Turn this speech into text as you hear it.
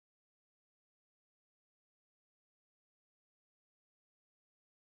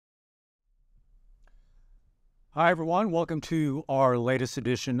Hi, everyone. Welcome to our latest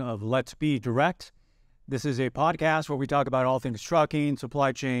edition of Let's Be Direct. This is a podcast where we talk about all things trucking,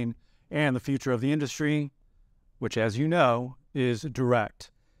 supply chain, and the future of the industry, which, as you know, is direct.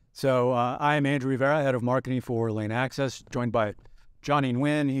 So I am Andrew Rivera, head of marketing for Lane Access, joined by Johnny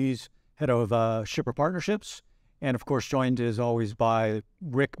Nguyen. He's head of shipper partnerships. And, of course, joined, as always, by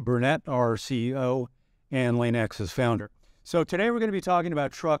Rick Burnett, our CEO and Lane Access founder. So today we're going to be talking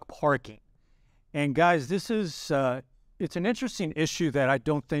about truck parking. And guys, this is, it's an interesting issue that I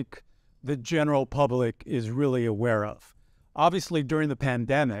don't think the general public is really aware of. Obviously, during the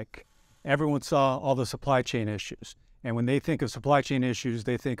pandemic, everyone saw all the supply chain issues. And when they think of supply chain issues,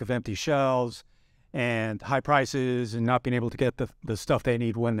 they think of empty shelves and high prices and not being able to get the stuff they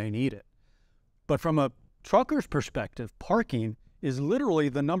need when they need it. But from a trucker's perspective, parking is literally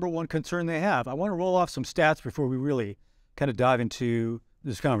the number one concern they have. I want to roll off some stats before we really kind of dive into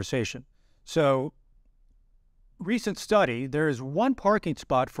this conversation. So, recent study, there is one parking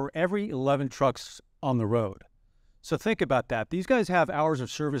spot for every 11 trucks on the road. So think about that. These guys have hours of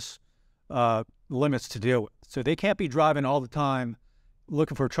service limits to deal with. So they can't be driving all the time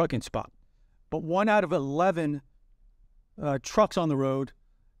looking for a trucking spot. But 1 out of 11 trucks on the road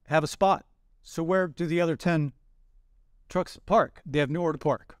have a spot. So where do the other 10 trucks park? They have nowhere to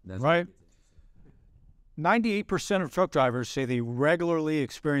park, right? 98% of truck drivers say they regularly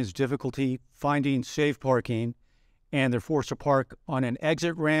experience difficulty finding safe parking, and they're forced to park on an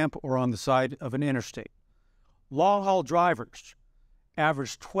exit ramp or on the side of an interstate. Long-haul drivers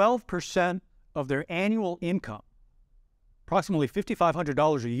average 12% of their annual income, approximately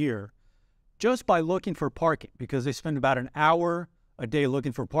 $5,500 a year, just by looking for parking, because they spend about an hour a day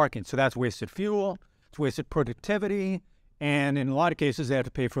looking for parking. So that's wasted fuel, it's wasted productivity, and in a lot of cases, they have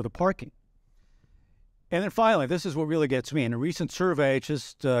to pay for the parking. And then finally, this is what really gets me. In a recent survey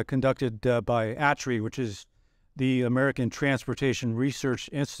just conducted by ATRI, which is the American Transportation Research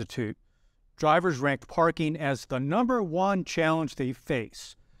Institute, drivers ranked parking as the #1 challenge they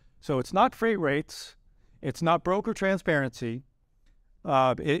face. So it's not freight rates, it's not broker transparency,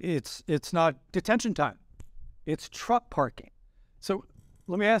 it's not detention time, it's truck parking. So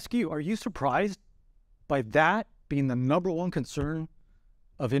let me ask you, are you surprised by that being the #1 concern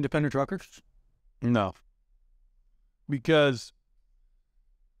of independent truckers? No, because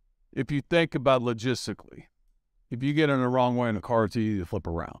if you think about logistically, if you get in the wrong way in a car, it's easy to flip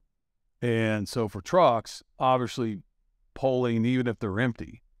around. And so for trucks, obviously pulling, even if they're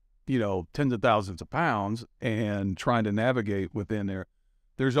empty, tens of thousands of pounds and trying to navigate within there,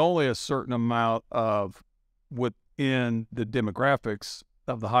 there's only a certain amount of within the demographics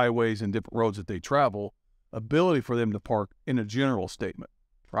of the highways and different roads that they travel, ability for them to park in a general statement,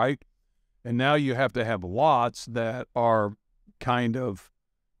 right? And now you have to have lots that are kind of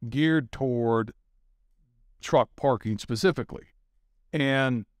geared toward truck parking specifically.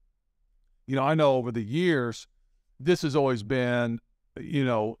 And, I know over the years, this has always been,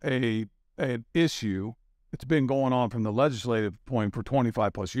 an issue. It's been going on from the legislative point for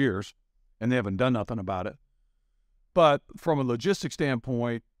 25 plus years, and they haven't done nothing about it. But from a logistics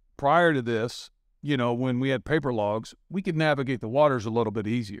standpoint, prior to this, when we had paper logs, we could navigate the waters a little bit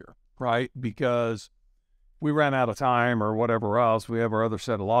easier. Right? Because we ran out of time or whatever else, we have our other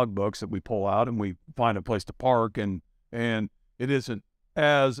set of logbooks that we pull out and we find a place to park, and it isn't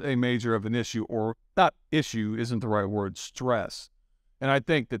as a major of an issue, or not issue isn't the right word, stress. And I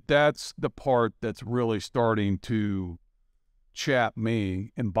think that that's the part that's really starting to chap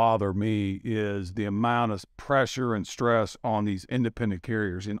me and bother me, is the amount of pressure and stress on these independent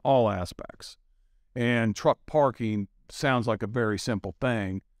carriers in all aspects. And truck parking sounds like a very simple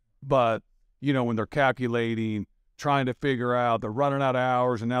thing. But, when they're calculating, trying to figure out, they're running out of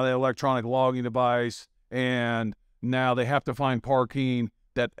hours, and now they have electronic logging device, and now they have to find parking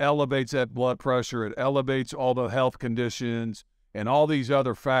that elevates that blood pressure, it elevates all the health conditions, and all these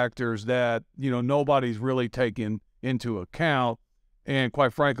other factors that, nobody's really taking into account. And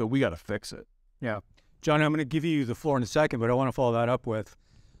quite frankly, we got to fix it. Yeah. John, I'm going to give you the floor in a second, but I want to follow that up with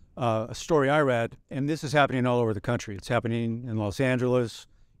a story I read, and this is happening all over the country. It's happening in Los Angeles,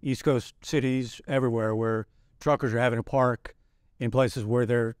 East Coast cities, everywhere, where truckers are having to park in places where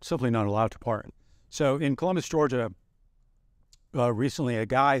they're simply not allowed to park. So in Columbus, Georgia, recently a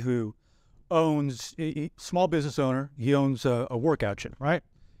guy who owns, a small business owner, he owns a workout gym, right?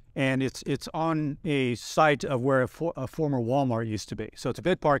 And it's on a site of where a former Walmart used to be. So it's a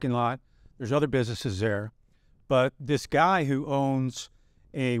big parking lot. There's other businesses there. But this guy who owns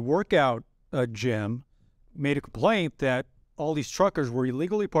a workout gym made a complaint that all these truckers were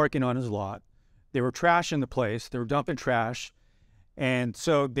illegally parking on his lot. They were trashing the place. They were dumping trash. And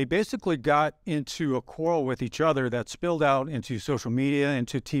so they basically got into a quarrel with each other that spilled out into social media,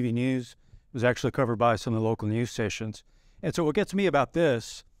 into TV news. It was actually covered by some of the local news stations. And so what gets me about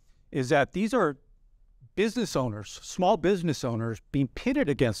this is that these are business owners, small business owners, being pitted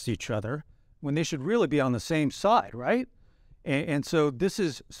against each other when they should really be on the same side, right? And so this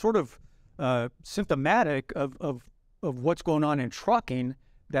is sort of symptomatic of what's going on in trucking,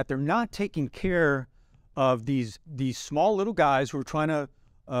 that they're not taking care of these small little guys who are trying to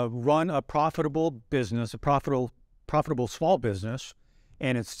run a profitable business, a profitable small business,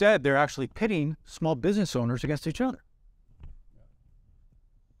 and instead they're actually pitting small business owners against each other.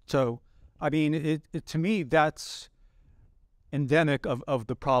 So, I mean, to me, that's endemic of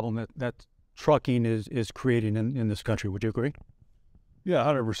the problem that trucking is creating in this country. Would you agree? Yeah,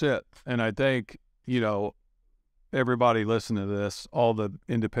 100%. And I think, everybody listening to this, all the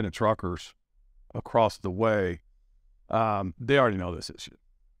independent truckers across the way, they already know this issue.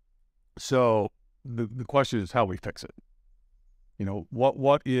 So the question is how we fix it.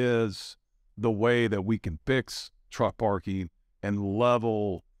 What is the way that we can fix truck parking and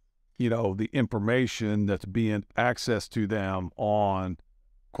level, the information that's being accessed to them on,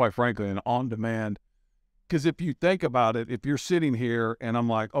 quite frankly, an on-demand. Because if you think about it, if you're sitting here and I'm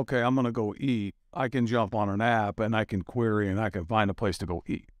like, okay, I'm going to go eat, I can jump on an app and I can query and I can find a place to go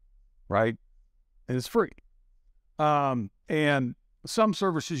eat, right? And it's free. And some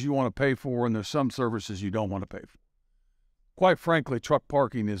services you want to pay for, and there's some services you don't want to pay for. Quite frankly, truck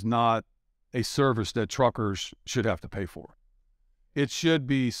parking is not a service that truckers should have to pay for. It should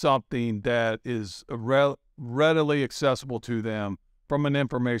be something that is readily accessible to them from an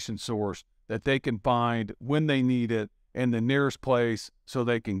information source that they can find when they need it in the nearest place, so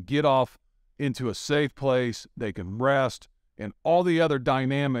they can get off into a safe place, they can rest, and all the other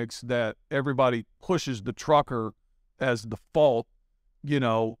dynamics that everybody pushes the trucker as the fault,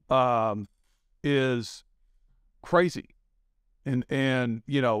 is crazy. And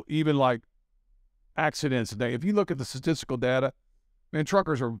even like accidents. If you look at the statistical data, man,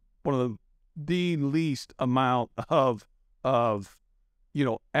 truckers are one of the least amount of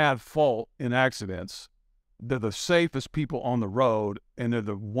at fault in accidents. They're the safest people on the road, and they're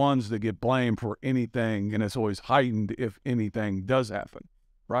the ones that get blamed for anything, and it's always heightened if anything does happen,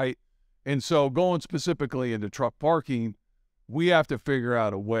 right? And so going specifically into truck parking, we have to figure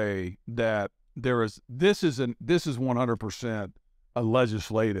out a way that this is 100% a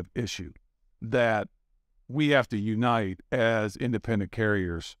legislative issue that we have to unite as independent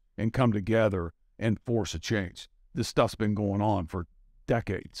carriers and come together and force a change. This stuff's been going on for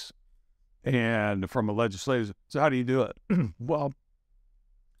decades. And from a legislative, so how do you do it? Well,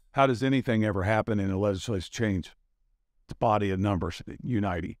 how does anything ever happen in a legislative change? The body of numbers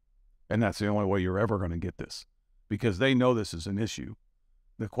uniting. And that's the only way you're ever going to get this, because they know this is an issue.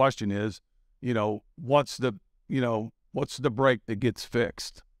 The question is, what's the brake that gets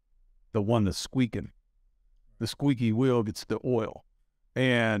fixed? The one that's squeaking. The squeaky wheel gets the oil.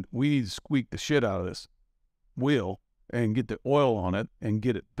 And we need to squeak the shit out of this wheel and get the oil on it and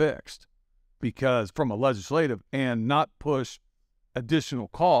get it fixed. Because from a legislative, and not push additional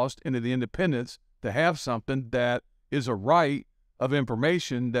cost into the independents to have something that is a right of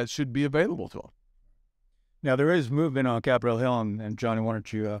information that should be available to them. Now, there is movement on Capitol Hill, and Johnny, why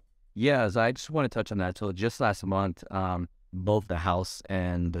don't you... Yes, I just want to touch on that. So just last month, both the House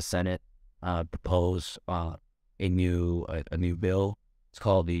and the Senate proposed a new bill. It's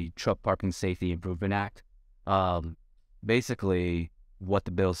called the Truck Parking Safety Improvement Act. Basically, what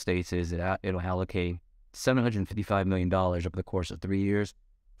the bill states is it'll allocate $755 million over the course of 3 years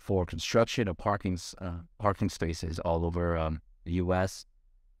for construction of parking spaces all over the U.S.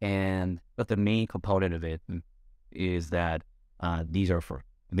 But the main component of it is that these are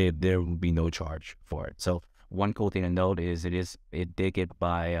there will be no charge for it. So one cool thing to note is it did get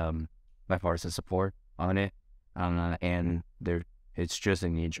bipartisan support on it, and it's just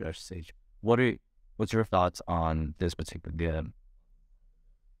in the intro stage. What's your thoughts on this particular bill?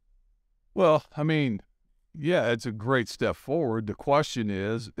 Well, I mean, yeah, it's a great step forward. The question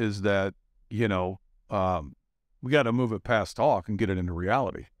is that, we got to move it past talk and get it into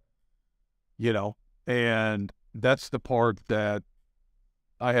reality, and that's the part that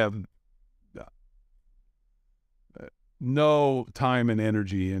I have no time and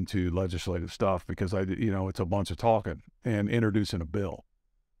energy into legislative stuff, because it's a bunch of talking and introducing a bill.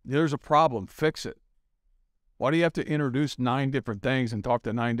 There's a problem, fix it. Why do you have to introduce 9 different things and talk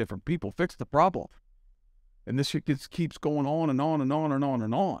to 9 different people? Fix the problem. And this shit keeps going on and on and on and on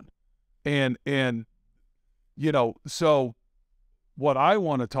and on. And so what I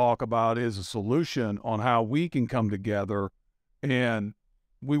want to talk about is a solution on how we can come together And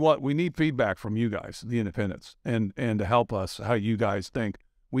we need feedback from you guys, the independents, and to help us how you guys think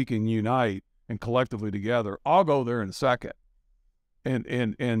we can unite and collectively together. I'll go there in a second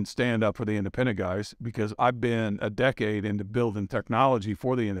and stand up for the independent guys, because I've been a decade into building technology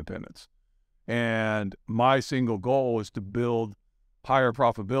for the independents. And my single goal is to build higher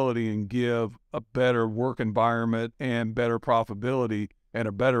profitability and give a better work environment and better profitability and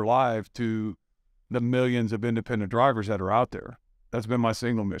a better life to the millions of independent drivers that are out there. That's been my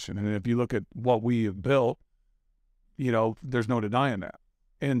single mission. And if you look at what we have built, there's no denying that.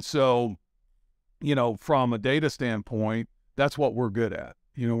 And so, from a data standpoint, that's what we're good at.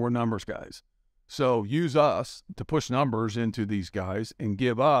 We're numbers guys. So use us to push numbers into these guys and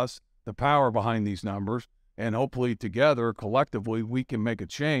give us the power behind these numbers. And hopefully together, collectively, we can make a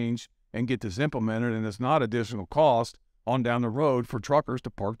change and get this implemented. And it's not additional cost on down the road for truckers to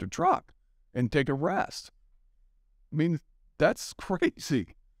park their truck and take a rest. I mean, that's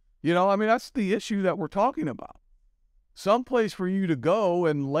crazy. That's the issue that we're talking about. Someplace for you to go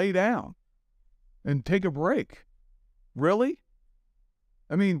and lay down and take a break. Really?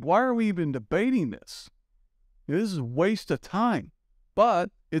 I mean, why are we even debating this? This is a waste of time. But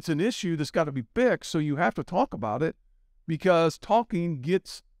it's an issue that's got to be fixed, so you have to talk about it, because talking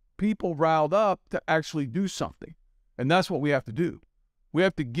gets people riled up to actually do something. And that's what we have to do. We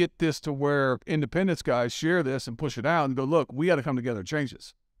have to get this to where independence guys share this and push it out and go, look, we got to come together and change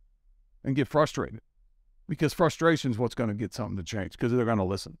this, and get frustrated, because frustration is what's going to get something to change, because they're going to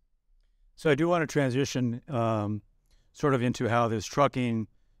listen. So I do want to transition sort of into how this trucking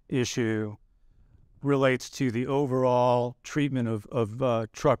issue relates to the overall treatment of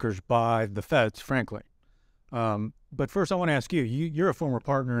truckers by the feds, frankly. But first, I want to ask you, you're a former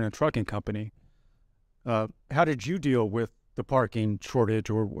partner in a trucking company. How did you deal with the parking shortage,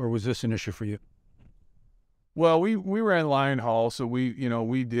 or was this an issue for you? Well, we ran line haul, so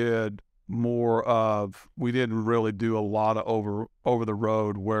we did more of, we didn't really do a lot of over the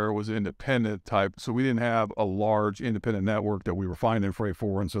road where it was independent type. So we didn't have a large independent network that we were finding freight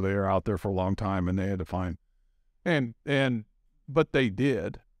for, and so they were out there for a long time and they had to find, but they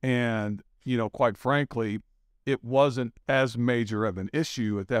did. And, quite frankly, it wasn't as major of an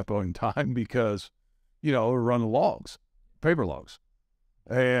issue at that point in time, because, we're running logs, paper logs.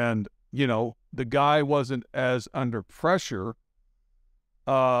 And, the guy wasn't as under pressure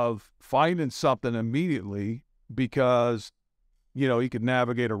of finding something immediately, because, he could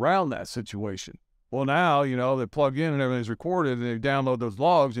navigate around that situation. Well, now, they plug in and everything's recorded and they download those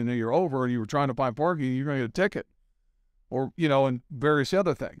logs, and then you're over and you were trying to find parking, you're going to get a ticket, or, and various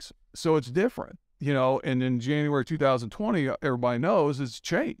other things. So it's different, and in January 2020, everybody knows it's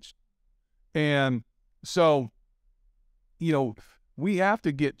changed. And so, we have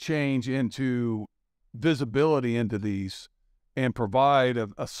to get change into visibility into these and provide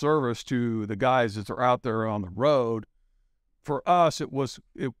a service to the guys that are out there on the road. For us, it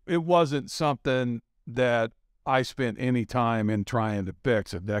wasn't something that I spent any time in trying to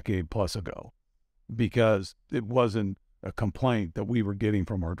fix a decade plus ago, because it wasn't a complaint that we were getting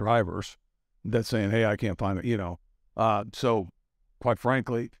from our drivers that's saying, hey, I can't find it, so quite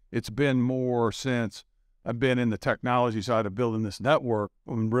frankly, it's been more since I've been in the technology side of building this network,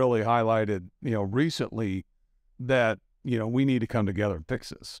 and really highlighted, recently that, we need to come together and fix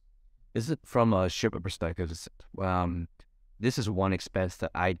this. Is it from a shipper perspective? This is one expense that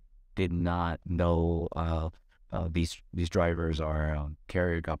I did not know these drivers are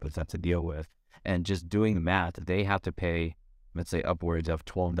carrier companies have to deal with. And just doing the math, they have to pay, let's say, upwards of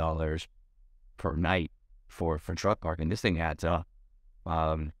 $12 per night for truck parking. This thing adds up.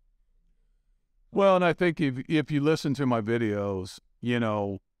 Well, and I think if you listen to my videos,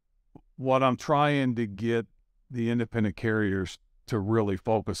 what I'm trying to get the independent carriers to really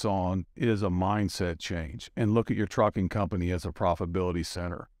focus on is a mindset change, and look at your trucking company as a profitability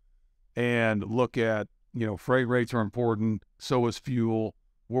center, and look at, freight rates are important. So is fuel.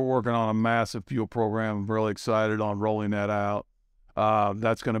 We're working on a massive fuel program. I'm really excited on rolling that out.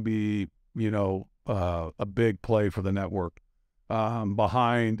 That's going to be, a big play for the network,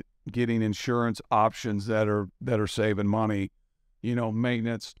 behind getting insurance options that are saving money,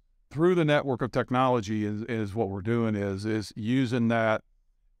 maintenance through the network of technology is what we're doing, is using that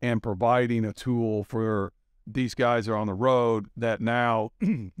and providing a tool for these guys that are on the road that now,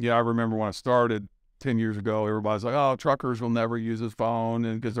 I remember when I started 10 years ago, everybody's like, oh, truckers will never use his phone,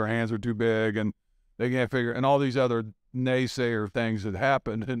 and because their hands are too big and they can't figure, and all these other naysayer things that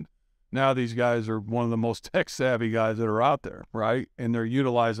happened. And now these guys are one of the most tech savvy guys that are out there, right? And they're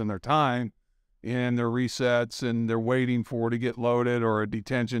utilizing their time and their resets, and they're waiting for it to get loaded, or at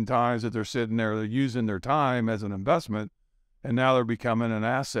detention times that they're sitting there, they're using their time as an investment. and now they're becoming an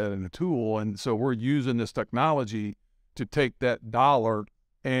asset and a tool. And so we're using this technology to take that dollar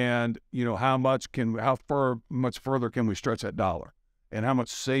and, you know, how much further can we stretch that dollar, and how much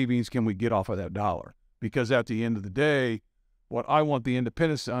savings can we get off of that dollar? Because at the end of the day, what I want the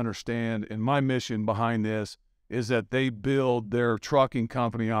independents to understand, and my mission behind this, is that they build their trucking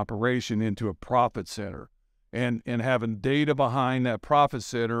company operation into a profit center. And having data behind that profit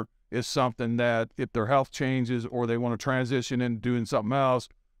center is something that if their health changes, or they want to transition into doing something else,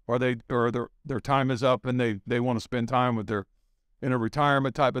 or their time is up and they want to spend time with in a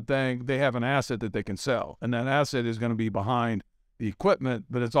retirement type of thing, they have an asset that they can sell. And that asset is going to be behind the equipment,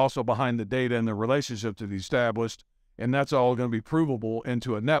 but it's also behind the data and the relationships that he established. And that's all going to be provable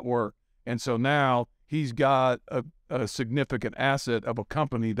into a network. And so now he's got a significant asset of a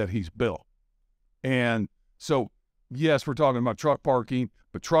company that he's built. And so, yes, we're talking about truck parking,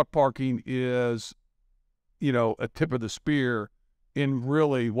 but truck parking is, you know, a tip of the spear in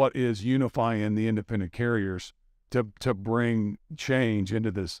really what is unifying the independent carriers to bring change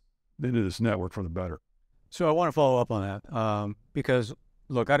into this network for the better. So I want to follow up on that because,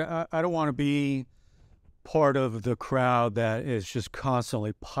 look, I don't want to be part of the crowd that is just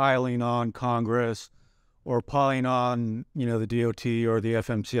constantly piling on Congress or piling on, you know, the DOT or the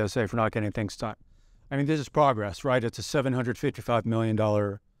FMCSA for not getting things done. I mean, this is progress, right? It's a $755 million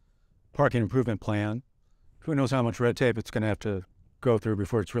parking improvement plan. Who knows how much red tape it's going to have to go through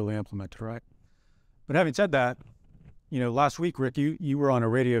before it's really implemented, right? But having said that, you know, last week, Rick, you were on a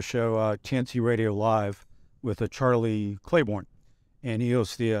radio show, TNC Radio Live, with Charlie Claiborne, and he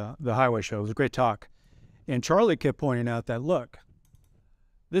hosts the Highway Show. It was a great talk. And Charlie kept pointing out that, look,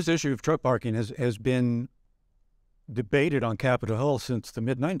 this issue of truck parking has been debated on Capitol Hill since the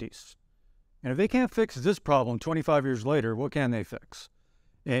mid-90s. And if they can't fix this problem 25 years later, what can they fix?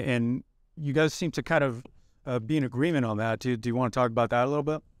 And you guys seem to kind of be in agreement on that. Do you want to talk about that a little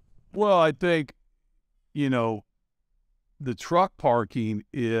bit? Well, I think, you know, the truck parking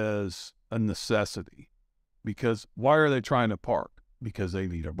is a necessity, because why are they trying to park? Because they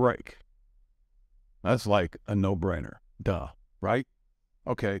need a break. That's like a no-brainer. Duh, right?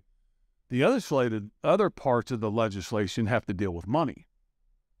 Okay. The other parts of the legislation have to deal with money.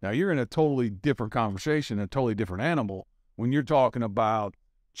 Now, you're in a totally different conversation, a totally different animal, when you're talking about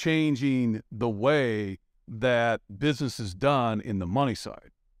changing the way that business is done in the money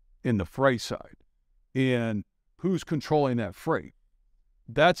side, in the freight side, in who's controlling that freight.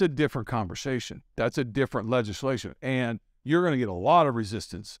 That's a different conversation. That's a different legislation. And you're going to get a lot of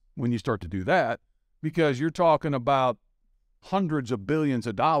resistance when you start to do that, because you're talking about hundreds of billions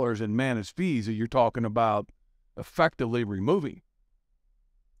of dollars in managed fees that you're talking about effectively removing.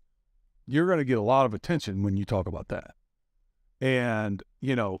 You're going to get a lot of attention when you talk about that. And,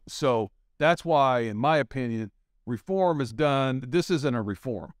 you know, so that's why, in my opinion, reform is done. This isn't a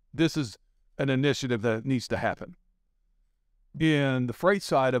reform. This is an initiative that needs to happen. In the freight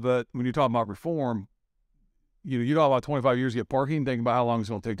side of it, when you're talking about reform, you talk about 25 years to get parking, think about how long it's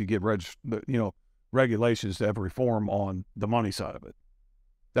going to take to get regulations to have reform on the money side of it.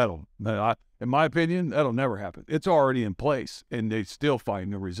 In my opinion, that'll never happen. It's already in place, and they still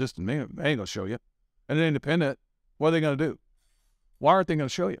fighting the resistance. They ain't going to show you. And an independent, what are they going to do? Why aren't they going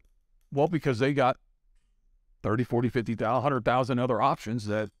to show you? Well, because they got 30, 40, 50,000, 100,000 other options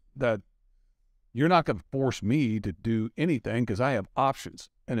that you're not going to force me to do anything, because I have options.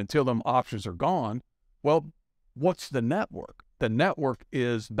 And until them options are gone, well, what's the network? The network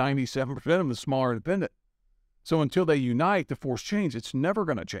is 97% of them is smaller independent. So until they unite to force change, it's never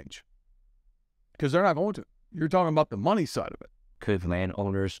going to change, because they're not going to. You're talking about the money side of it. Could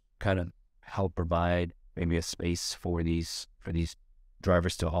landowners kind of help provide maybe a space for these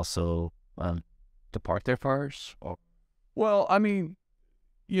drivers to also to park their cars? Or? Well, I mean,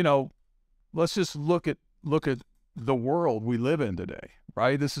 let's just look at the world we live in today,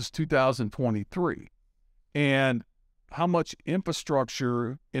 right? This is 2023, and how much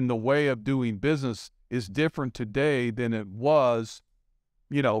infrastructure in the way of doing business is different today than it was,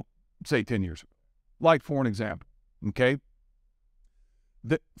 say 10 years ago. Like, for an example, okay,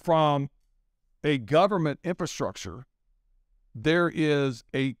 from a government infrastructure, there is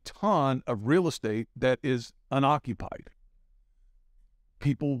a ton of real estate that is unoccupied.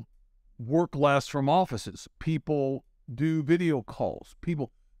 People work less from offices. People do video calls.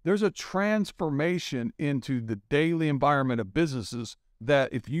 There's a transformation into the daily environment of businesses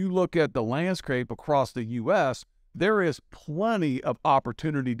that, if you look at the landscape across the U.S., there is plenty of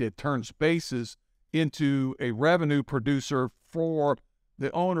opportunity to turn spaces into a revenue producer for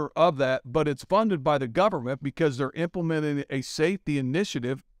the owner of that, but it's funded by the government because they're implementing a safety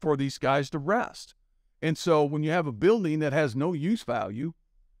initiative for these guys to rest. And so when you have a building that has no use value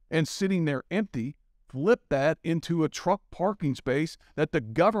and sitting there empty, flip that into a truck parking space that the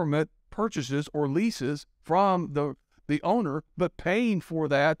government purchases or leases from the owner, but paying for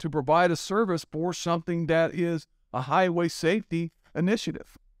that to provide a service for something that is a highway safety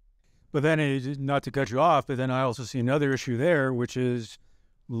initiative. But then, not to cut you off, but then I also see another issue there, which is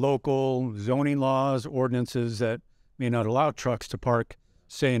local zoning laws, ordinances that may not allow trucks to park,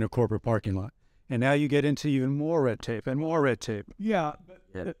 say, in a corporate parking lot. And now you get into even more red tape and more red tape. Yeah,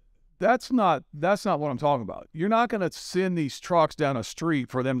 but that's not what I'm talking about. You're not going to send these trucks down a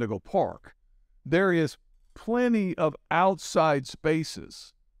street for them to go park. There is plenty of outside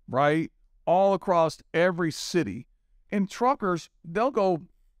spaces, right, all across every city. And truckers, they'll go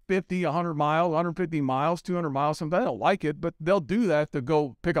 50, 100 miles, 150 miles, 200 miles. Sometimes they don't like it, but they'll do that to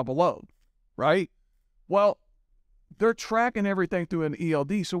go pick up a load, right? Well, they're tracking everything through an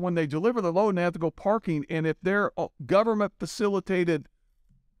ELD. So when they deliver the load and they have to go parking, and if their government facilitated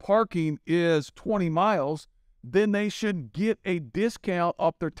parking is 20 miles, then they should get a discount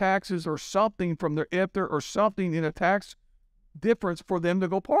off their taxes or something from their IFTA or something in a tax difference for them to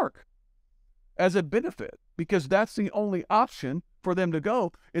go park as a benefit, because that's the only option for them to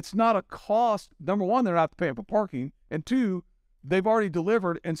go. It's not a cost. Number one, they're not paying for parking, and two, they've already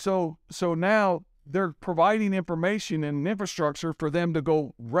delivered, and so now they're providing information and infrastructure for them to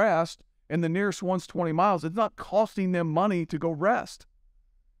go rest, and the nearest one's 20 miles. It's not costing them money to go rest.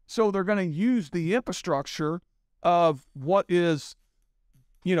 So they're going to use the infrastructure of what is,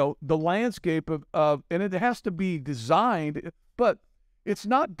 the landscape of, and it has to be designed, but it's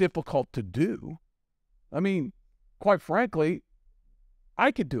not difficult to do. I mean, quite frankly,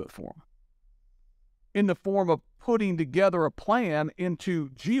 I could do it for them in the form of putting together a plan into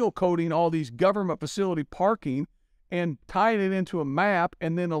geocoding all these government facility parking and tying it into a map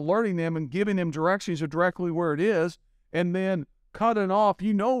and then alerting them and giving them directions of directly where it is, and then cutting off,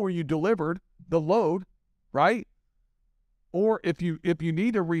 where you delivered the load, right? Or if you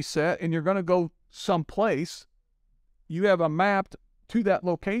need to reset and you're going to go someplace, you have a map to that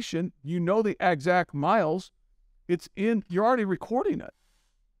location, the exact miles, you're already recording it,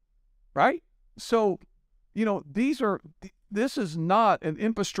 right? So, this is not an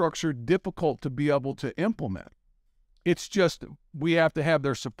infrastructure difficult to be able to implement. It's just we have to have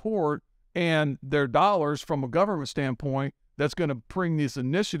their support and their dollars from a government standpoint that's going to bring this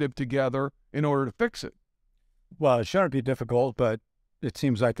initiative together in order to fix it. Well, it shouldn't be difficult, but it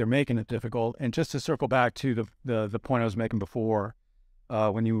seems like they're making it difficult. And just to circle back to the point I was making before,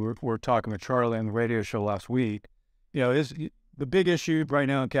 when you were talking with Charlie on the radio show last week, the big issue right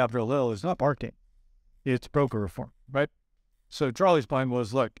now in Capitol Hill is not parking. It's broker reform, right? So Charlie's point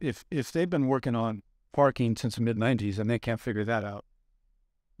was, look, if they've been working on parking since the mid-'90s and they can't figure that out,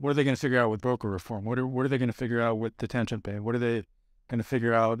 what are they going to figure out with broker reform? What are they going to figure out with detention pay? What are they going to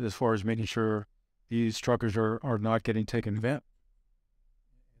figure out as far as making sure these truckers are not getting taken advantage?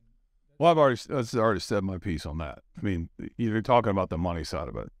 Well, I've already said my piece on that. I mean, you're talking about the money side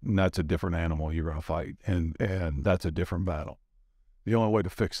of it, and that's a different animal you're going to fight, and that's a different battle. The only way to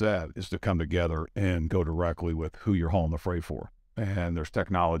fix that is to come together and go directly with who you're hauling the freight for. And there's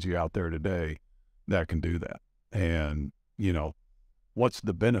technology out there today that can do that. And, what's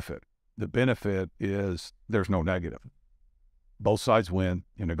the benefit? The benefit is there's no negative. Both sides win.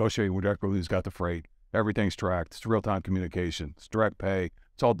 You're negotiating with directly who's got the freight. Everything's tracked. It's real-time communication. It's direct pay.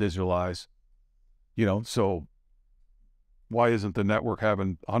 It's all digitalized. So why isn't the network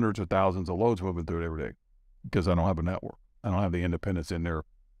having hundreds of thousands of loads moving through it every day? Because I don't have a network. I don't have the independents in there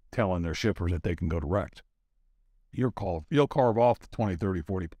telling their shippers that they can go direct. You'll carve off the 20, 30,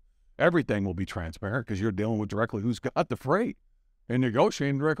 40. Everything will be transparent because you're dealing with directly who's got the freight and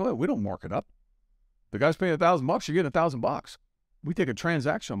negotiating directly. We don't mark it up. The guy's paying $1,000, you're getting $1,000. We take a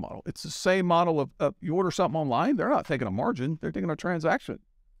transaction model. It's the same model of you order something online, they're not taking a margin, they're taking a transaction,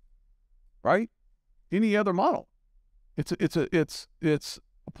 right? Any other model. It's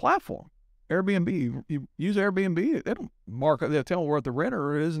a platform. Airbnb, you use Airbnb, they don't mark it, they tell what the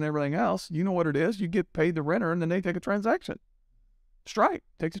renter is and everything else. You know what it is, you get paid the renter and then they take a transaction. Stripe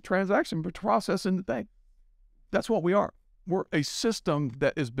takes a transaction but processing the thing. That's what we are. We're a system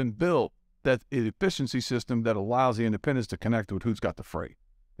that has been built, that an efficiency system that allows the independents to connect with who's got the freight.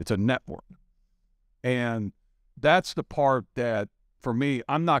 It's a network. And that's the part that, for me,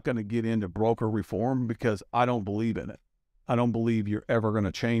 I'm not going to get into broker reform because I don't believe in it. I don't believe you're ever going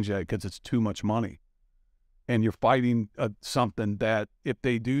to change that because it's too much money. And you're fighting something that if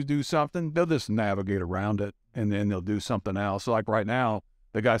they do something, they'll just navigate around it and then they'll do something else. So like right now,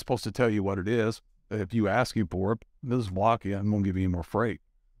 the guy's supposed to tell you what it is. If you ask him for it, they'll just block you and won't give you any more freight.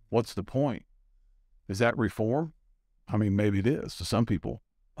 What's the point? Is that reform? I mean, maybe it is to some people.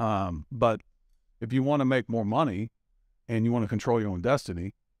 But if you want to make more money and you want to control your own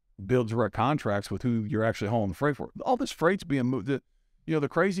destiny, build direct contracts with who you're actually hauling the freight for. All this freight's being moved. The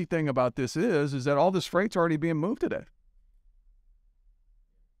crazy thing about this is that all this freight's already being moved today.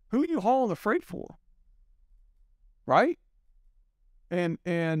 Who are you hauling the freight for? Right?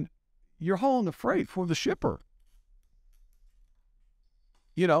 And you're hauling the freight for the shipper.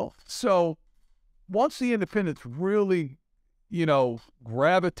 So once the independents really,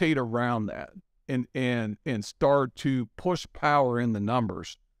 gravitate around that and start to push power in the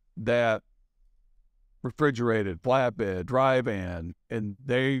numbers that refrigerated, flatbed, dry van, and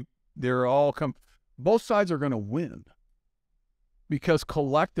they're all both sides are going to win because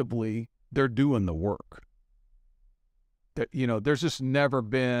collectively they're doing the work. There's just never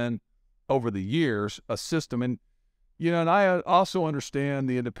been over the years a system. And I also understand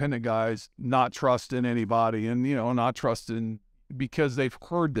the independent guys not trusting anybody and, not trusting because they've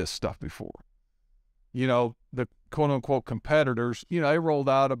heard this stuff before. The quote unquote competitors, they rolled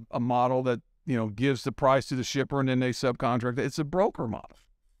out a model that, gives the price to the shipper and then they subcontract. It's a broker model.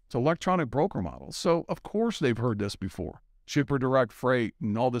 It's an electronic broker model. So of course they've heard this before. Shipper direct freight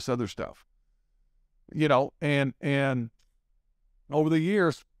and all this other stuff. And over the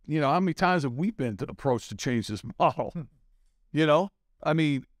years, how many times have we been approached to change this model?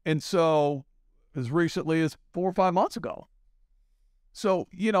 And so as recently as 4 or 5 months ago. So,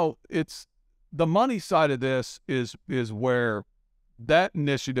 it's the money side of this is where that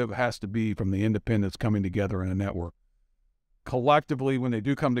initiative has to be from the independents coming together in a network. Collectively, when they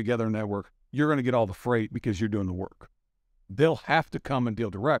do come together in a network, you're going to get all the freight because you're doing the work. They'll have to come and deal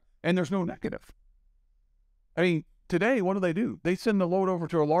direct, and there's no negative. Today, what do? They send the load over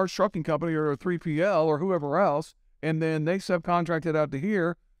to a large trucking company or a 3PL or whoever else, and then they subcontract it out to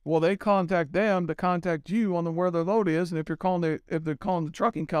here. Well, they contact them to contact you on where their load is, and if they're calling the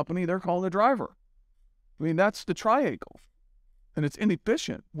trucking company, they're calling the driver. That's the triangle, and it's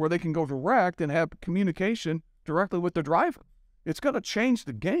inefficient where they can go direct and have communication directly with the driver. It's going to change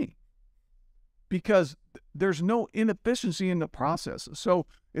the game because there's no inefficiency in the process. So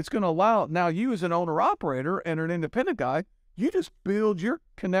it's going to allow now you as an owner-operator and an independent guy, you just build your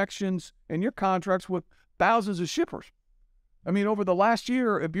connections and your contracts with thousands of shippers. Over the last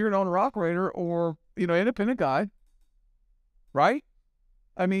year, if you're an owner-operator or, independent guy, right?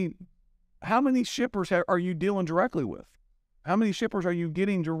 How many shippers are you dealing directly with? How many shippers are you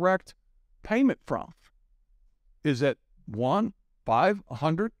getting direct payment from? Is it 1, 5,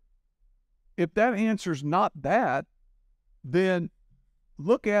 100? If that answer's not that, then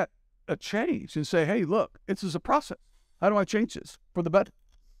look at a change and say, hey, look, this is a process. How do I change this for the better?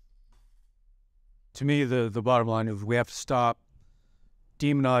 To me, the bottom line is we have to stop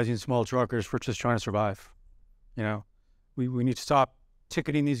demonizing small truckers for just trying to survive. We need to stop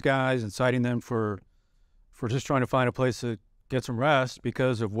ticketing these guys and citing them for just trying to find a place to get some rest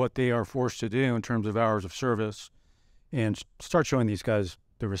because of what they are forced to do in terms of hours of service, and start showing these guys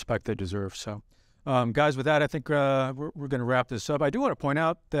the respect they deserve. So, guys, with that, I think we're going to wrap this up. I do want to point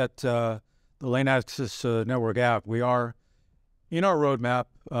out that the laneaxisnetwork app, we are in our roadmap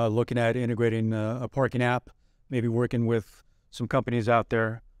looking at integrating a parking app, maybe working with some companies out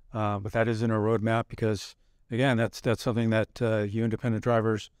there, but that is in our roadmap because, again, that's something that you independent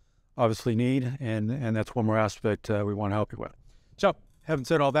drivers obviously need, and that's one more aspect we want to help you with. So, having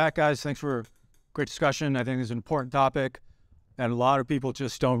said all that, guys, thanks for a great discussion. I think it's an important topic, and a lot of people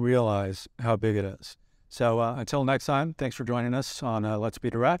just don't realize how big it is. So until next time, thanks for joining us on Let's Be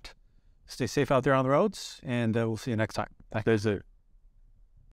Direct. Stay safe out there on the roads, and we'll see you next time. Thanks.